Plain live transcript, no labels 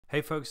Hey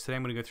folks, today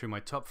I'm going to go through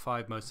my top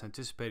 5 most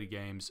anticipated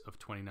games of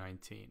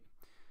 2019.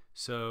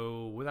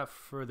 So without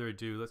further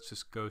ado, let's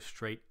just go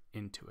straight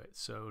into it.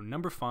 So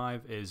number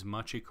 5 is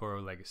Machi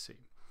Koro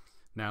Legacy.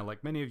 Now,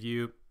 like many of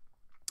you,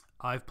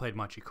 I've played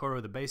Machi Koro,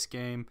 the base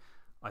game.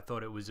 I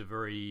thought it was a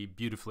very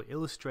beautifully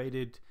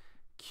illustrated,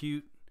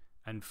 cute,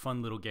 and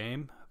fun little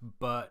game,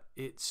 but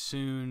it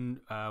soon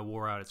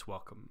wore out its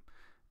welcome.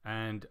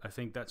 And I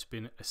think that's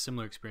been a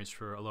similar experience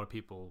for a lot of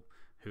people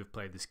who have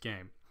played this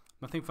game.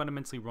 Nothing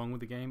fundamentally wrong with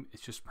the game,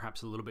 it's just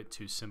perhaps a little bit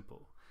too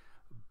simple.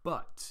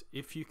 But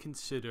if you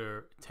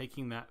consider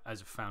taking that as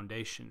a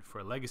foundation for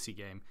a legacy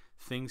game,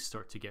 things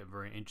start to get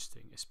very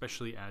interesting,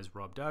 especially as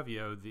Rob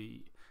Daviau,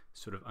 the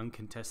sort of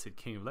uncontested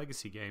king of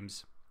legacy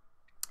games,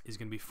 is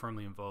going to be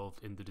firmly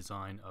involved in the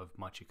design of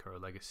Machi Koro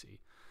Legacy.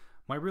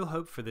 My real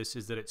hope for this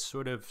is that it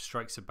sort of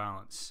strikes a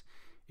balance.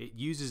 It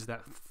uses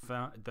that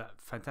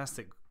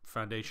fantastic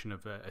foundation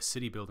of a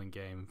city building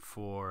game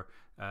for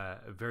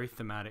a very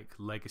thematic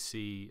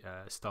legacy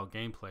style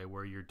gameplay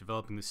where you're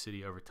developing the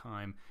city over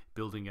time,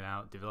 building it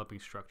out, developing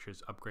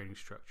structures, upgrading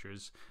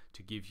structures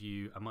to give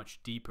you a much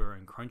deeper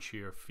and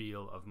crunchier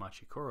feel of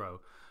Machi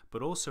Koro,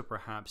 but also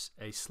perhaps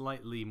a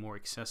slightly more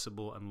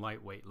accessible and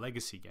lightweight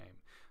legacy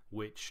game,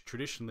 which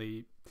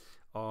traditionally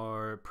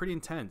are pretty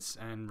intense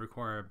and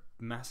require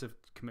massive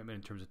commitment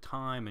in terms of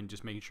time and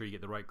just making sure you get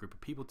the right group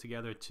of people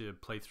together to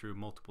play through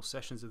multiple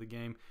sessions of the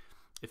game.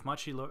 If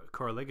Machi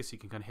Koro Legacy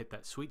can kind of hit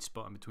that sweet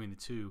spot in between the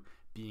two,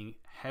 being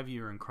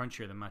heavier and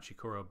crunchier than Machi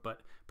Koro,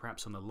 but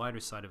perhaps on the lighter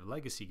side of a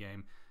legacy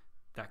game,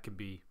 that could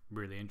be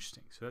really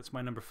interesting. So that's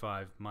my number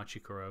 5, Machi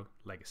Koro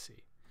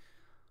Legacy.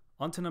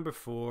 On to number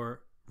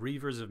 4,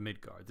 Reavers of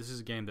Midgard. This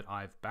is a game that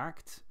I've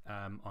backed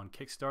on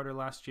Kickstarter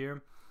last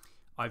year.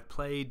 I've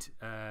played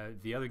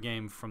the other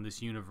game from this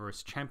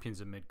universe,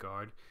 Champions of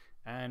Midgard,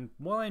 and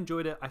while I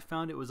enjoyed it, I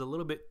found it was a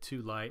little bit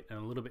too light and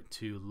a little bit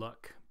too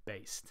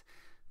luck-based.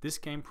 This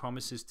game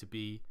promises to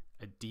be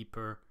a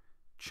deeper,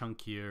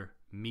 chunkier,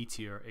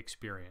 meatier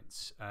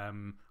experience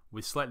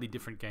with slightly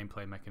different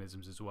gameplay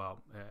mechanisms as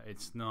well.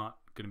 It's not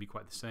going to be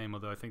quite the same,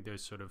 although I think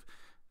there's sort of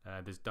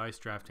there's dice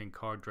drafting,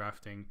 card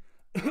drafting,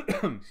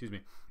 excuse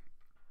me,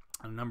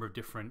 and a number of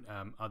different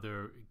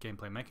other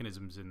gameplay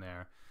mechanisms in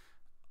there.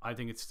 I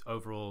think it's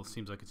overall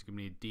seems like it's going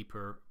to be a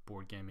deeper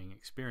board gaming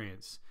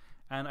experience,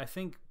 and I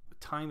think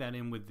tying that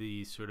in with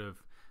the sort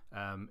of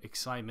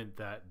excitement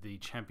that the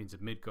Champions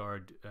of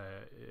Midgard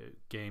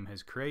game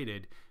has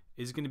created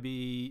is going to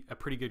be a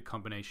pretty good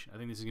combination. I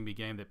think this is going to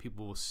be a game that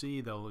people will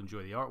see, they'll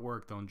enjoy the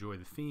artwork, they'll enjoy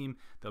the theme,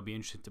 they'll be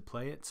interested to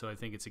play it. So I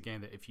think it's a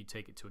game that if you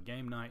take it to a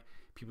game night,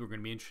 people are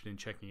going to be interested in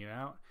checking it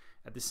out.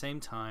 At the same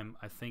time,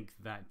 I think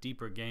that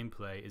deeper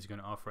gameplay is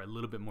going to offer a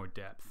little bit more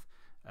depth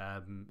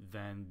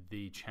than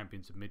the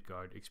Champions of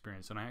Midgard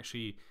experience. And I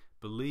actually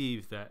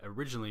believe that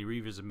originally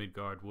Reavers of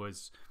Midgard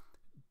was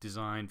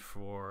designed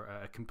for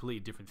a completely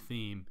different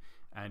theme,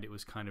 and it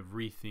was kind of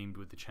rethemed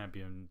with the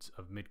Champions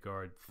of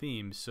Midgard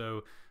theme.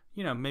 So,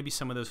 you know, maybe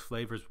some of those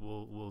flavors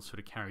will sort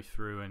of carry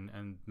through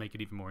and make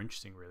it even more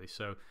interesting, really.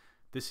 So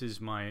this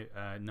is my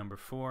number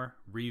 4,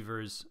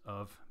 Reavers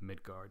of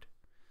Midgard.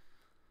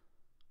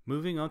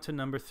 Moving on to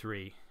number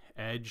 3,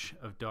 Edge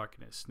of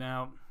Darkness.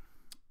 Now,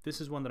 this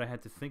is one that I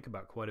had to think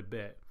about quite a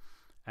bit,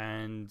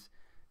 and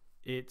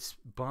it's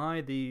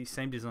by the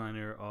same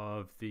designer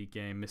of the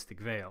game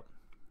Mystic Vale,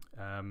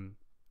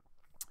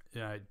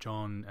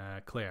 John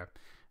Clare.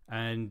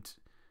 And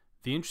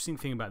the interesting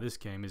thing about this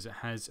game is it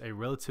has a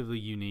relatively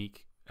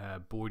unique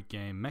board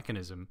game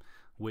mechanism,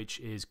 which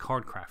is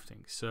card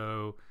crafting.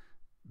 So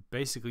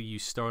basically you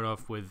start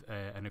off with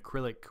an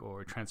acrylic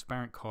or a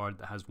transparent card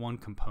that has one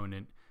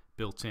component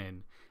built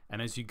in,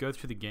 and as you go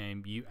through the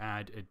game you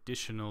add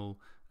additional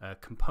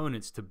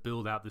components to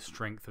build out the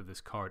strength of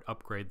this card,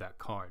 upgrade that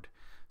card.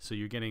 So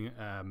you're getting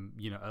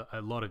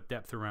a lot of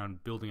depth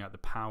around building out the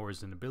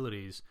powers and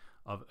abilities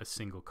of a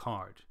single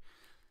card.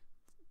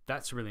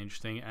 That's really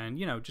interesting, and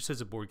just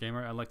as a board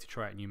gamer, I like to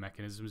try out new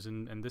mechanisms,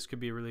 and this could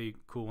be a really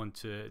cool one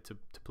to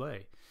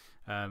play.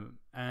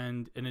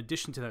 And in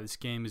addition to that, this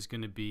game is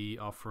going to be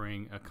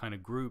offering a kind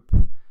of group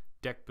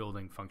deck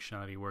building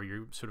functionality where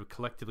you're sort of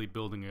collectively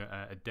building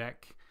a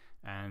deck,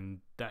 and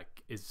that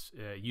is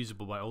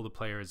usable by all the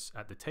players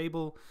at the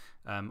table.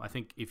 I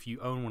think if you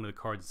own one of the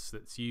cards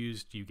that's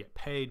used, you get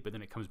paid, but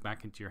then it comes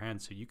back into your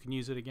hand so you can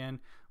use it again,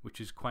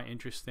 which is quite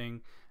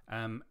interesting.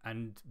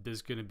 And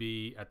there's going to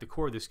be, at the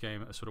core of this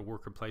game, a sort of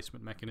worker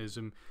placement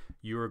mechanism.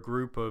 You're a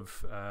group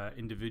of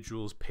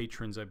individuals,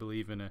 patrons, I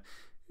believe, in a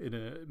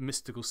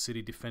mystical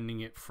city,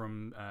 defending it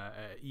from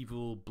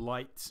evil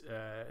blight,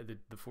 the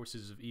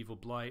forces of evil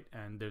blight.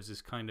 And there's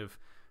this kind of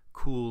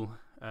cool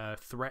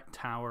threat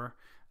tower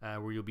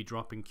where you'll be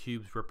dropping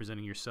cubes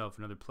representing yourself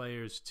and other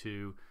players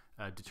to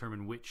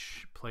determine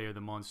which player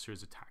the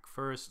monsters attack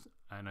first.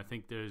 And I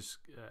think there's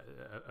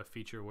a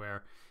feature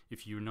where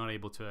if you're not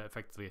able to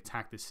effectively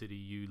attack the city,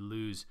 you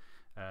lose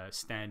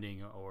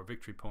standing or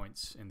victory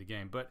points in the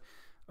game. But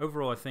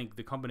overall, I think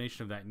the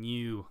combination of that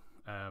new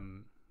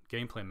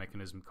gameplay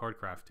mechanism, card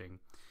crafting,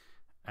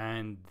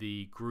 and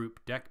the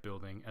group deck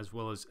building, as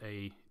well as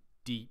a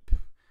deep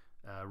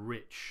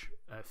rich,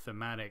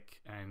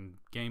 thematic, and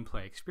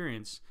gameplay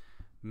experience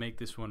make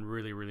this one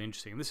really, really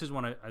interesting. And this is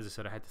one, as I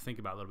said, I had to think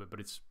about a little bit, but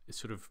it's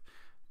sort of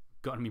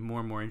gotten me more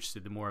and more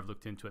interested the more I've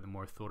looked into it, the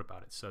more I've thought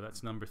about it. So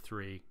that's number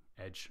 3,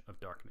 Edge of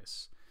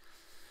Darkness.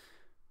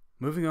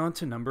 Moving on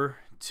to number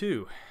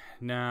 2.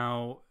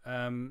 Now,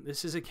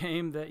 this is a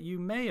game that you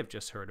may have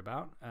just heard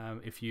about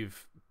if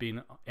you've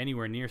been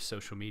anywhere near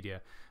social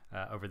media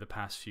over the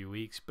past few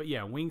weeks. But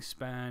yeah,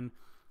 Wingspan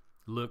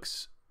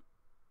looks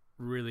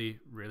really,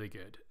 really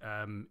good.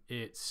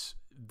 It's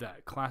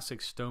that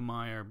classic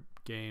Stonemaier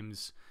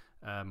Games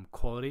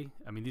quality.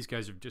 I mean, these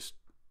guys have just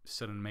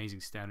set an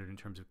amazing standard in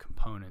terms of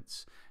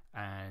components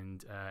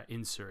and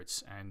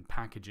inserts and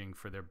packaging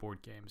for their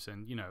board games.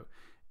 And, you know,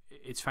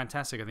 it's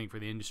fantastic, I think, for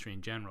the industry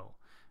in general,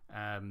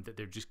 that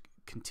they're just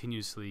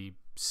continuously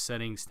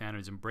setting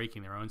standards and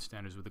breaking their own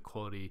standards with the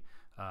quality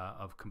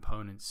of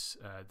components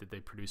that they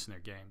produce in their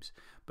games.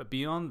 But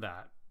beyond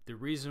that, the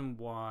reason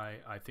why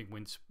I think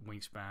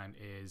Wingspan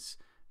is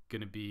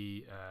going to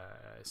be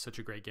such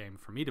a great game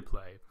for me to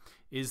play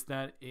is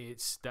that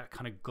it's that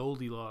kind of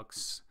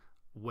Goldilocks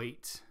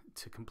weight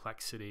to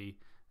complexity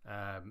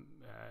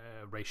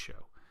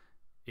ratio.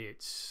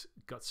 It's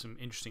got some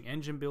interesting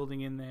engine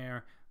building in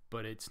there,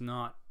 but it's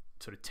not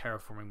sort of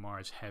Terraforming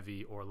Mars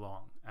heavy or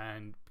long.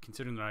 And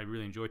considering that I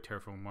really enjoy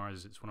Terraforming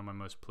Mars, it's one of my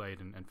most played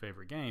and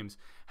favorite games,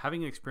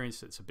 having an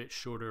experience that's a bit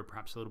shorter,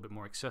 perhaps a little bit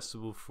more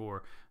accessible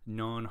for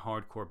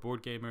non-hardcore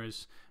board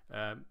gamers,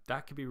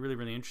 that could be really,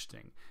 really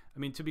interesting. I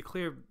mean, to be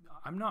clear,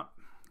 I'm not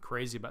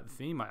crazy about the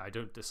theme. I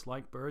don't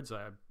dislike birds.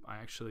 I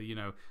actually, you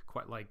know,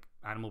 quite like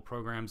animal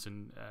programs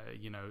and,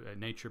 you know,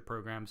 nature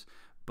programs.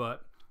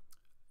 But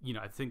you know,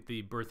 I think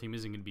the bird theme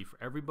isn't going to be for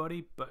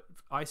everybody, but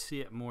I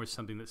see it more as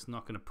something that's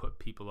not going to put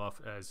people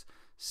off as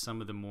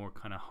some of the more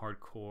kind of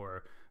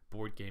hardcore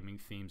board gaming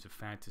themes of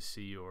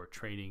fantasy or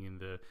trading in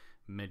the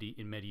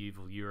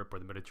medieval Europe or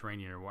the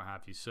Mediterranean or what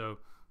have you. So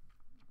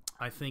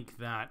I think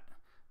that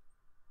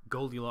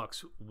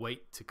Goldilocks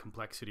weight to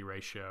complexity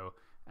ratio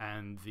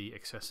and the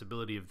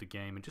accessibility of the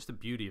game and just the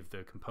beauty of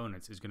the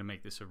components is going to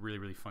make this a really,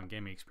 really fun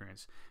gaming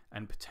experience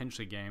and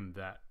potentially a game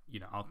that, you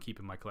know, I'll keep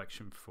in my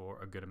collection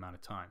for a good amount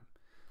of time.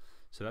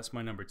 So that's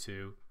my number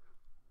 2,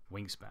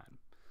 Wingspan.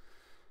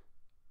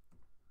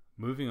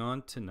 Moving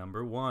on to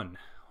number 1,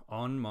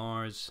 On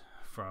Mars,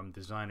 from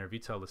designer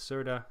Vital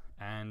Lacerda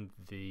and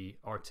the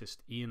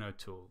artist Ian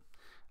O'Toole.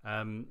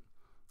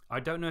 I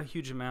don't know a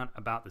huge amount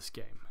about this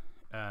game.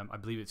 I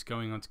believe it's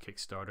going on to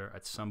Kickstarter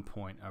at some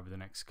point over the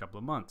next couple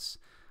of months.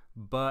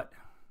 But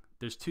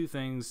there's 3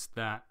 things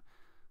that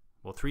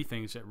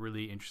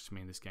really interest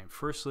me in this game.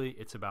 Firstly,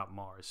 it's about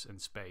Mars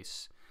and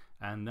space.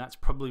 And that's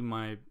probably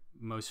my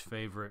most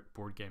favorite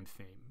board game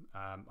theme.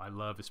 I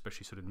love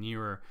especially sort of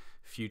nearer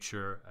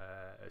future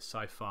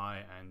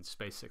sci-fi and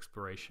space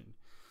exploration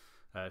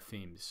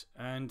themes.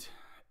 And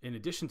in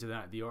addition to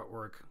that, the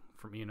artwork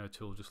from Ian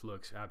O'Toole just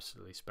looks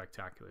absolutely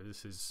spectacular.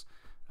 This is,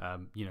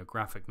 you know,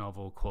 graphic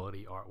novel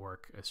quality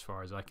artwork as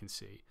far as I can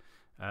see.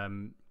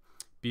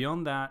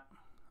 Beyond that,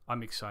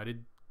 I'm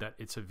excited that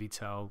it's a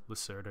Vital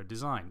Lacerda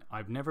design.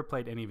 I've never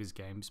played any of his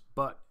games,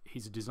 but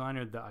he's a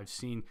designer that I've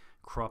seen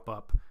crop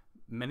up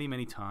many,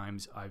 many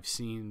times. I've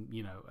seen,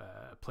 you know,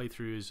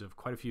 playthroughs of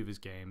quite a few of his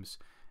games,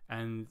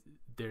 and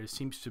there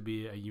seems to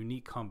be a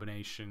unique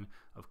combination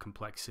of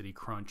complexity,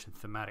 crunch, and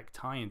thematic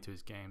tie-in to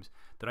his games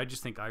that I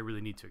just think I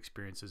really need to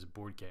experience as a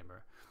board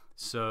gamer.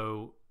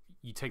 So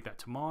you take that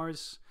to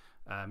Mars,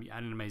 you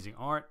add an amazing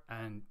art,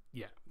 and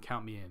yeah,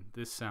 count me in.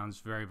 This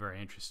sounds very,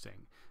 very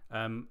interesting.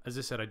 As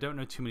I said, I don't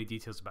know too many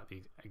details about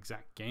the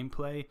exact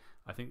gameplay.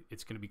 I think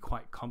it's going to be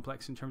quite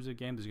complex in terms of the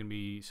game. There's going to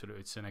be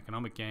it's an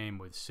economic game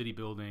with city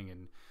building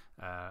and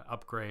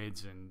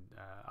upgrades and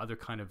other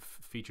kind of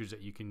features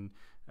that you can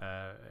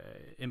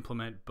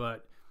implement.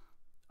 But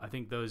I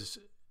think those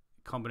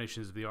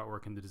combinations of the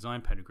artwork and the design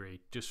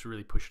pedigree just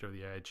really pushed it over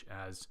the edge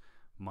as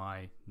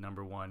my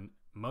number 1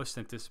 most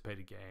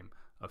anticipated game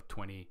of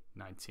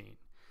 2019.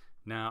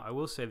 Now, I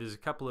will say there's a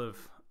couple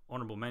of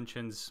honorable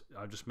mentions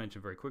I'll just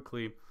mention very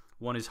quickly.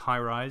 One is High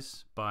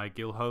Rise by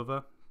Gil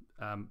Hova.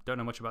 Don't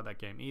know much about that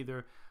game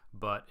either,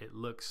 but it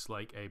looks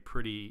like a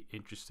pretty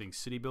interesting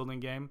city building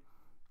game.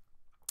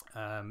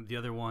 The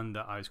other one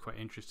that I was quite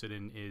interested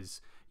in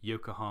is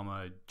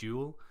Yokohama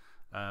Duel.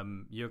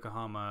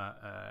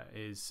 Yokohama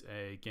is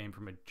a game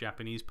from a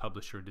Japanese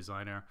publisher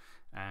designer,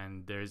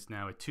 and there's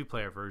now a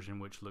 2-player version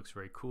which looks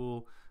very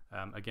cool.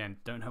 Again,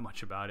 don't know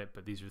much about it,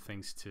 but these are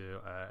things to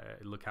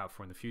look out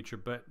for in the future.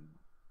 But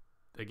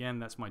again,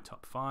 that's my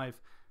top 5.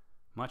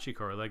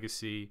 Machikoro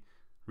Legacy,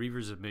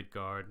 Reavers of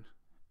Midgard,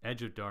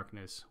 Edge of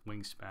Darkness,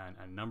 Wingspan,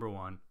 and number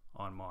 1,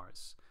 On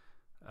Mars.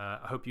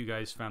 I hope you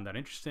guys found that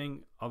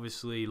interesting.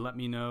 Obviously, let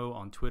me know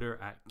on Twitter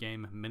at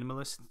Game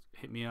Minimalist.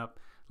 Hit me up.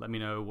 Let me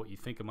know what you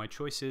think of my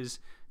choices.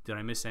 Did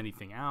I miss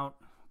anything out?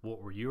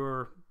 What were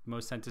your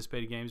most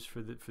anticipated games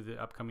for the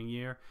upcoming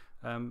year?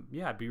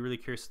 Yeah, I'd be really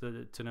curious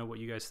to know what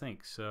you guys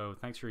think. So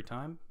thanks for your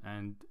time,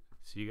 and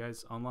see you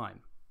guys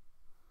online.